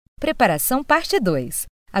Preparação parte 2.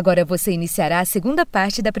 Agora você iniciará a segunda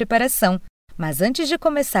parte da preparação. Mas antes de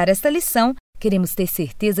começar esta lição, queremos ter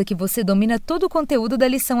certeza que você domina todo o conteúdo da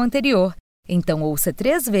lição anterior. Então ouça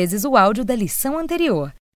 3 vezes o áudio da lição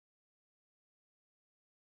anterior.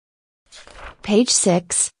 Page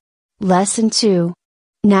 6. Lesson 2.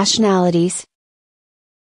 Nationalities.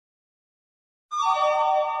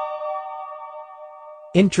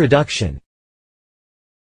 Introduction.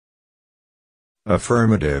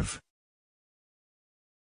 Affirmative.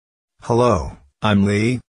 Hello, I'm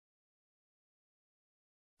Lee.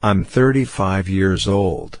 I'm 35 years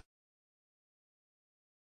old.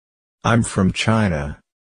 I'm from China.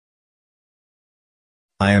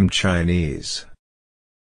 I am Chinese.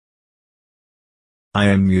 I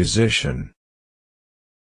am musician.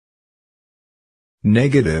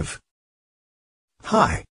 Negative.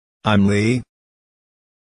 Hi, I'm Lee.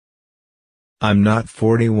 I'm not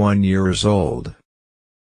 41 years old.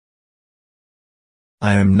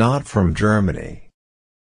 I am not from Germany.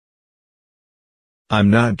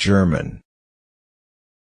 I'm not German.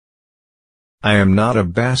 I am not a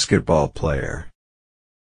basketball player.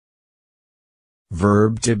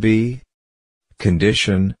 Verb to be.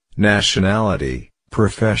 Condition, nationality,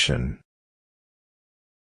 profession.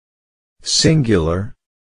 Singular.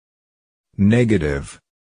 Negative.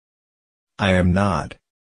 I am not.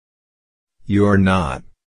 You're not.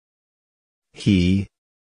 He,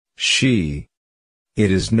 she,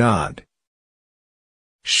 it is not.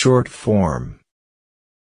 Short form.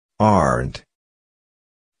 Aren't.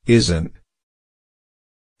 Isn't.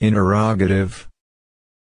 Interrogative.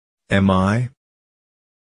 Am I?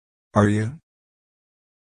 Are you?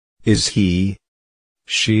 Is he,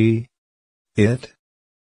 she, it?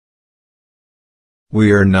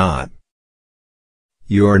 We are not.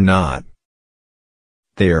 You're not.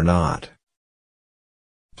 They are not.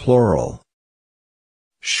 Plural.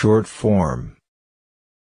 Short form.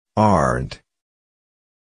 Aren't.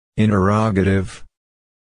 Interrogative.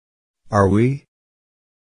 Are we?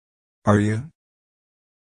 Are you?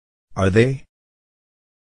 Are they?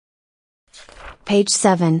 Page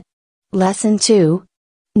 7. Lesson 2.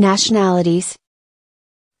 Nationalities.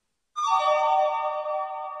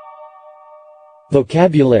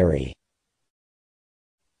 Vocabulary.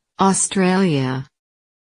 Australia,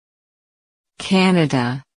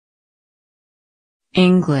 Canada,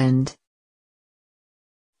 England,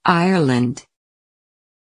 Ireland,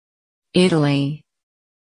 Italy,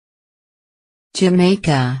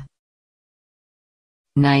 Jamaica,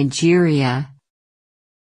 Nigeria,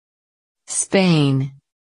 Spain,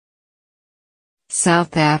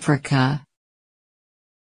 South Africa,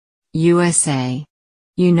 USA,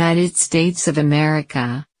 United States of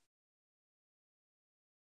America.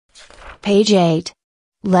 Page 8.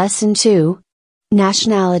 Lesson 2.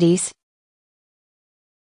 Nationalities.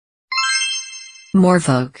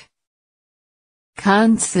 Morphoc.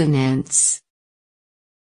 Consonants.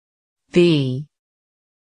 B.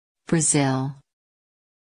 Brazil,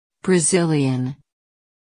 Brazilian.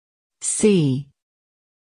 C.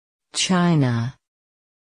 China,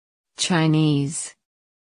 Chinese.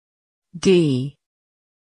 D.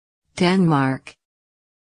 Denmark,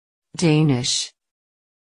 Danish.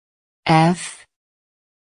 F.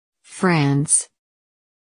 France,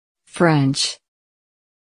 French.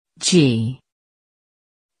 G.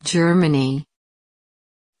 Germany,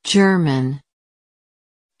 German.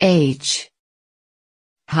 H.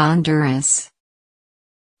 Honduras,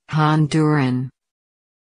 Honduran.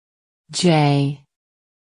 J.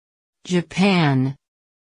 Japan,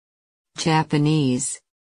 Japanese.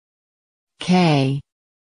 K.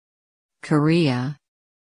 Korea,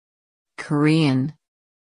 Korean.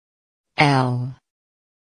 L.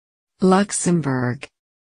 Luxembourg,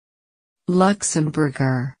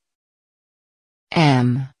 Luxembourger.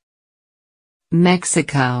 M.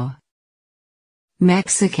 Mexico,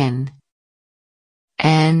 Mexican.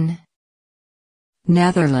 N.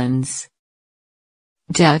 Netherlands,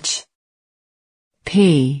 Dutch.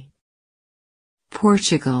 P.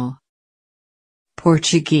 Portugal,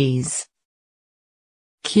 Portuguese.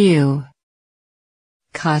 Q.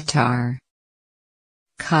 Qatar,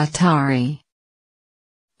 Qatari.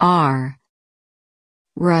 R.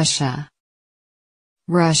 Russia,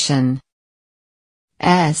 Russian.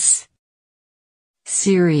 S.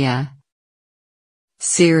 Syria,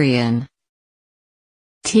 Syrian.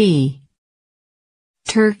 T.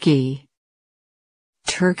 Turkey,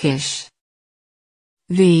 Turkish.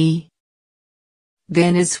 V.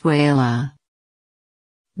 Venezuela,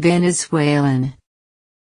 Venezuelan.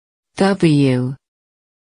 W.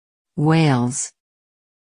 Wales,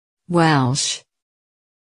 Welsh.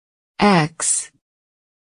 X.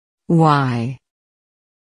 Y.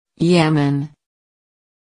 Yemen,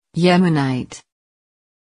 Yemenite.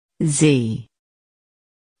 Z,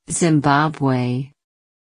 Zimbabwe,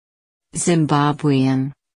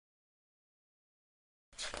 Zimbabwean.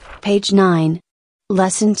 Page 9.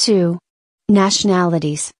 Lesson 2.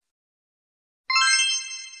 Nationalities.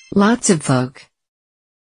 Lots of folk.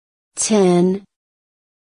 10,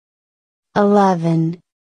 11,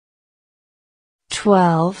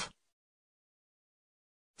 12,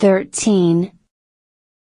 13,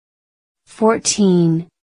 14,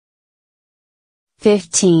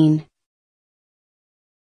 15,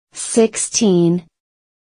 16,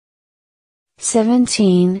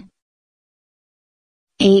 17,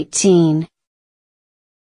 18,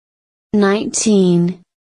 19,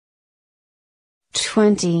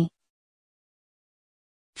 20.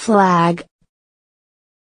 Flag.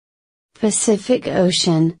 Pacific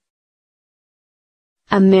Ocean,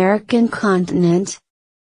 American continent,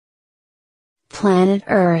 planet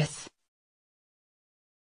Earth,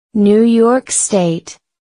 New York State,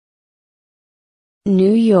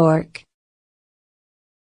 New York,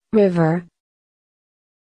 river,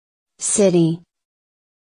 city.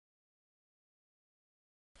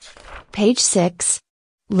 Page 6,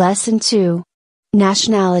 Lesson 2,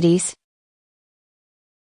 Nationalities.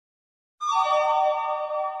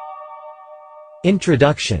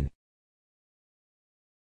 Introduction.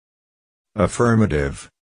 Affirmative.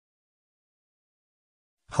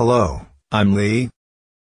 Hello, I'm Lee.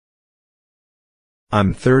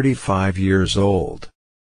 I'm 35 years old.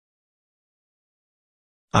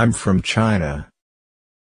 I'm from China.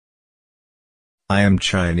 I am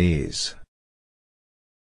Chinese.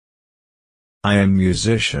 I am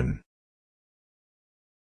musician.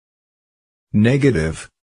 Negative.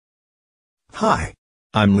 Hi,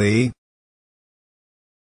 I'm Lee.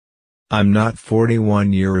 I'm not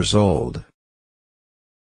 41 years old.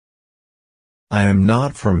 I am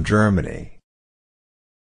not from Germany.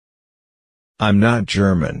 I'm not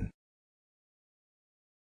German.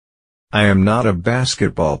 I am not a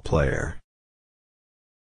basketball player.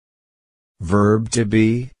 Verb to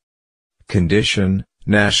be. Condition,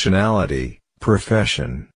 nationality,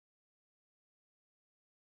 profession.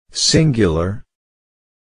 Singular.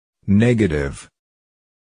 Negative.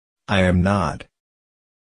 I am not.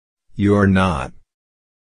 You're not.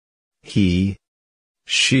 He,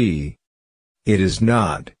 she, it is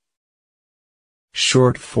not.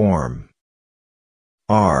 Short form.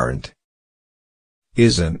 Aren't.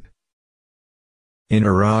 Isn't.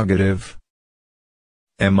 Interrogative.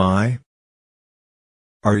 Am I?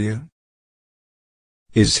 Are you?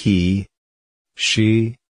 Is he,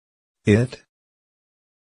 she, it?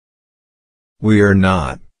 We are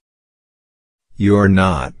not. You're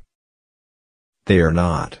not. They are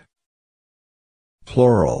not.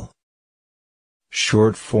 Plural.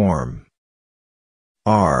 Short form.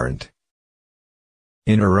 Aren't.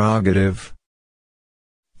 Interrogative.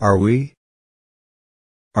 Are we?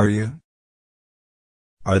 Are you?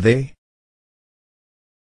 Are they?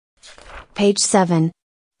 Page 7.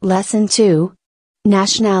 Lesson 2.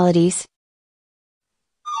 Nationalities.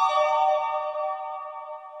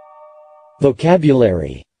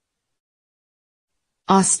 Vocabulary.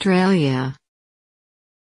 Australia,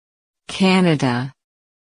 Canada,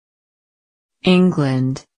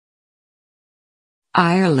 England,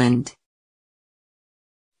 Ireland,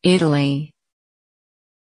 Italy,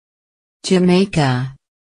 Jamaica,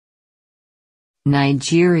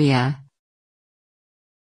 Nigeria,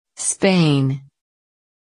 Spain,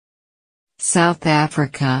 South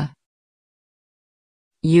Africa,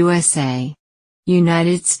 USA,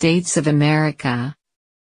 United States of America.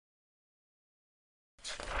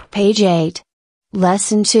 Page 8.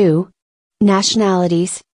 Lesson 2.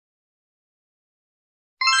 Nationalities.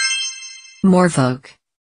 Morphoc.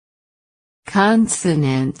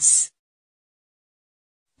 Consonants.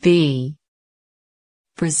 B.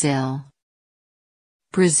 Brazil,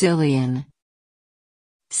 Brazilian.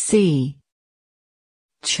 C.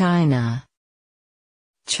 China,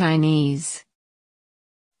 Chinese.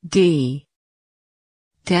 D.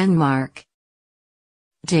 Denmark,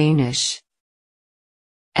 Danish.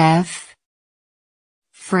 F.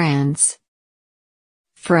 France,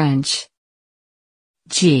 French.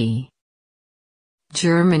 G.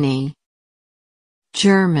 Germany,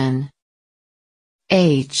 German.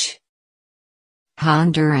 H.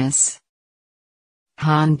 Honduras,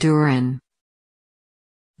 Honduran.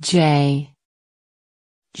 J.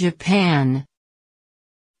 Japan,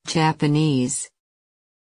 Japanese.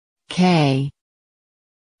 K.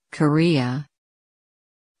 Korea,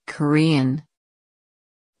 Korean.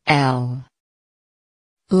 L.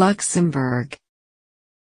 Luxembourg,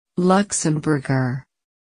 Luxembourger.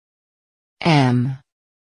 M.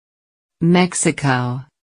 Mexico,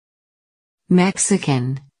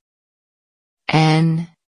 Mexican. N.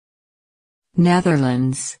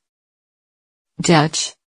 Netherlands,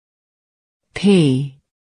 Dutch. P.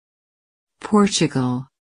 Portugal,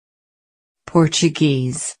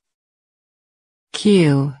 Portuguese.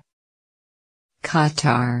 Q.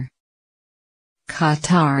 Qatar,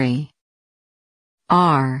 Qatari.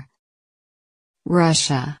 R.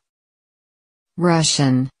 Russia,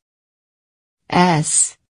 Russian.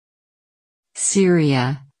 S.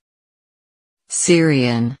 Syria,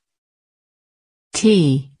 Syrian.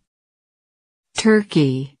 T.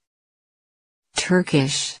 Turkey,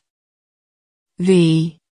 Turkish.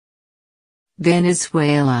 V.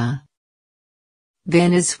 Venezuela,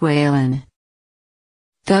 Venezuelan.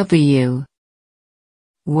 W.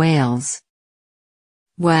 Wales,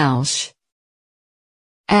 Welsh.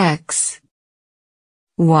 X.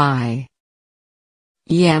 Y.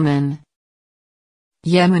 Yemen,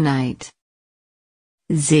 Yemenite.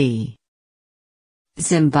 Z.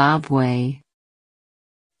 Zimbabwe,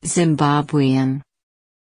 Zimbabwean.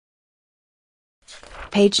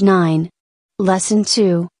 Page 9. Lesson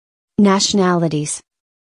 2. Nationalities.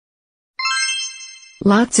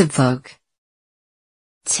 Lots of folk.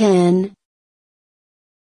 10,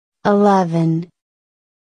 11,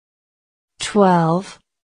 12,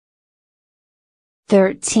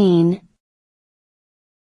 13,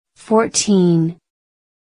 14,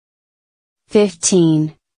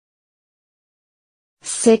 15,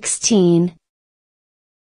 16,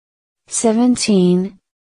 17,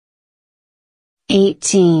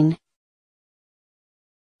 18,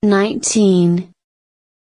 19,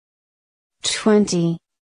 20.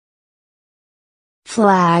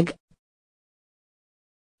 Flag.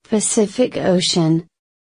 Pacific Ocean,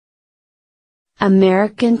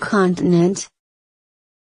 American continent,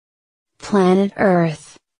 planet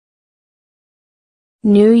Earth,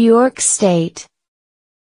 New York State,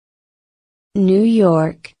 New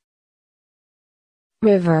York,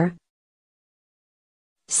 river,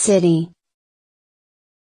 city.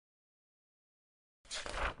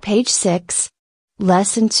 Page 6,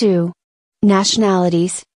 Lesson 2,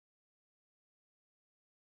 Nationalities.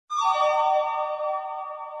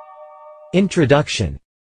 Introduction.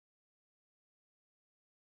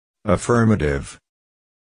 Affirmative.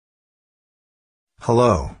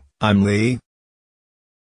 Hello, I'm Lee.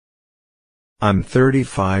 I'm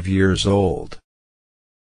 35 years old.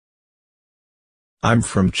 I'm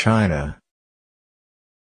from China.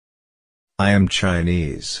 I am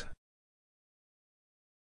Chinese.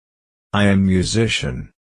 I am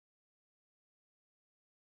musician.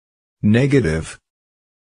 Negative.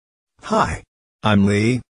 Hi, I'm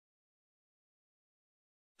Lee.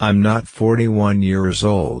 I'm not 41 years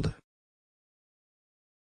old.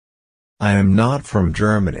 I am not from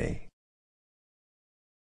Germany.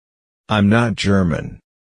 I'm not German.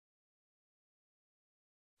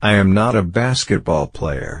 I am not a basketball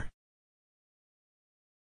player.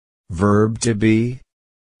 Verb to be.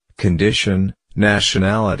 Condition,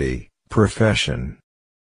 nationality, profession.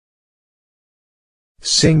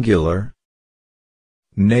 Singular.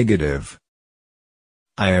 Negative.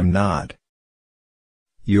 I am not.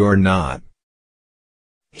 You're not.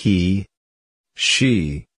 He,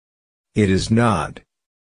 she, it is not.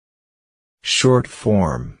 Short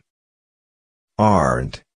form.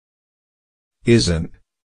 Aren't. Isn't.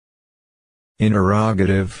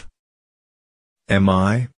 Interrogative. Am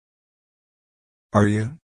I? Are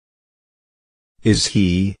you? Is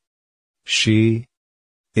he, she,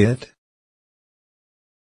 it?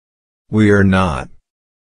 We are not.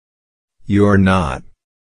 You're not.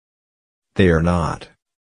 They are not.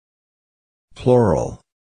 Plural.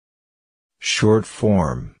 Short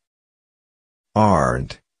form.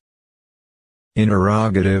 Aren't.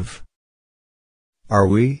 Interrogative. Are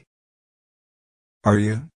we? Are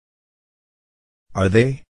you? Are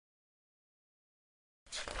they?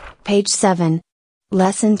 Page 7.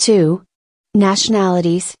 Lesson 2.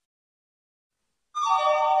 Nationalities.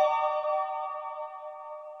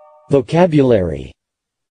 Vocabulary.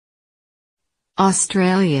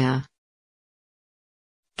 Australia,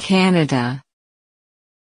 Canada,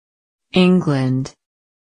 England,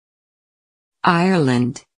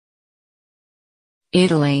 Ireland,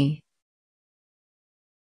 Italy,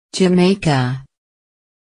 Jamaica,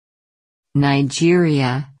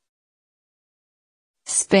 Nigeria,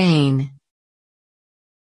 Spain,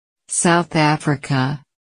 South Africa,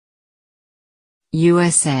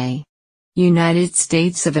 USA, United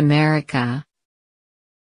States of America.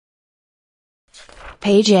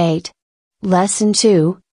 Page 8. Lesson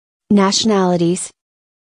 2. Nationalities.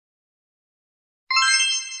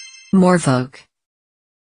 More folk.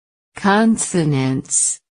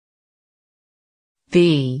 Consonants.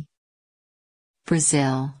 B.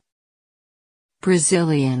 Brazil,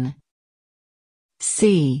 Brazilian.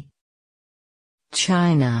 C.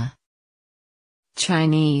 China,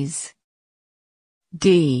 Chinese.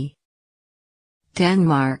 D.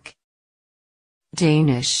 Denmark,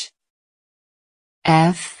 Danish.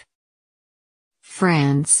 F.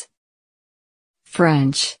 France,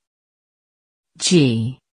 French.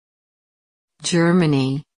 G.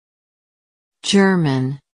 Germany,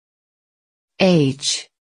 German. H.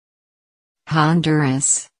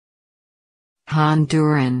 Honduras,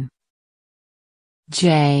 Honduran.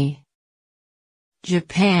 J.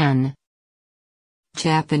 Japan,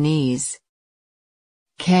 Japanese.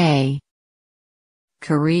 K.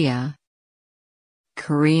 Korea,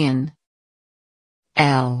 Korean.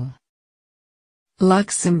 L.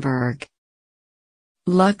 Luxembourg,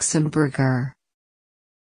 Luxembourger.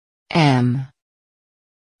 M.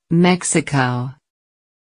 Mexico,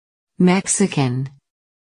 Mexican.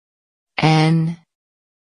 N.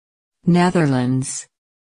 Netherlands,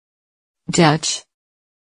 Dutch.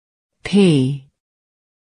 P.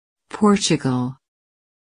 Portugal,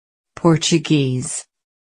 Portuguese.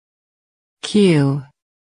 Q.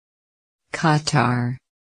 Qatar,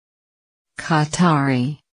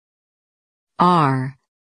 Qatari. R.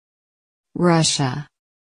 Russia,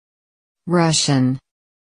 Russian.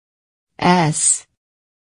 S.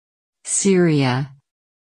 Syria,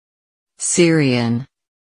 Syrian.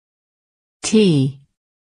 T.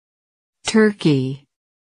 Turkey,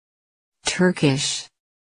 Turkish.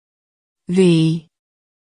 V.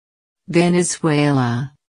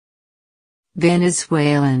 Venezuela,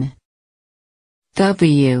 Venezuelan.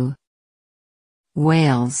 W.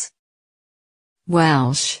 Wales,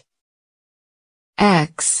 Welsh.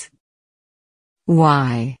 X.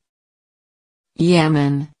 Y.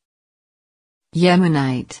 Yemen,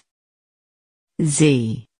 Yemenite.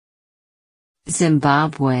 Z.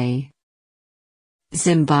 Zimbabwe,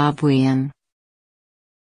 Zimbabwean.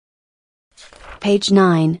 Page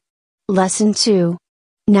 9. Lesson 2.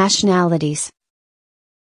 Nationalities.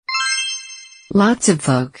 Lots of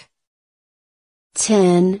folk.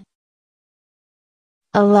 10,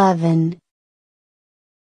 11,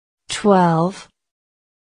 12,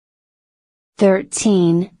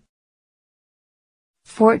 13,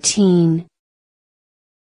 14,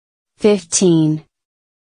 15,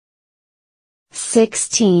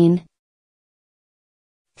 16,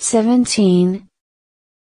 17,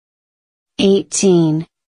 18,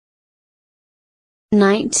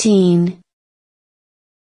 19,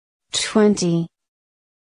 20.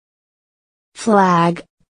 Flag.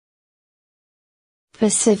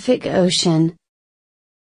 Pacific Ocean,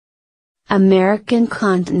 American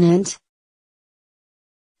continent,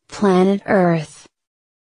 planet Earth,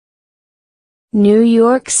 New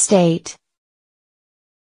York State,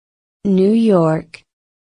 New York,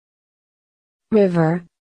 river,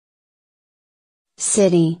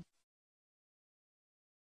 city.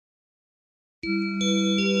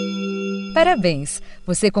 Parabéns!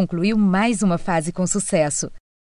 Você concluiu mais uma fase com sucesso.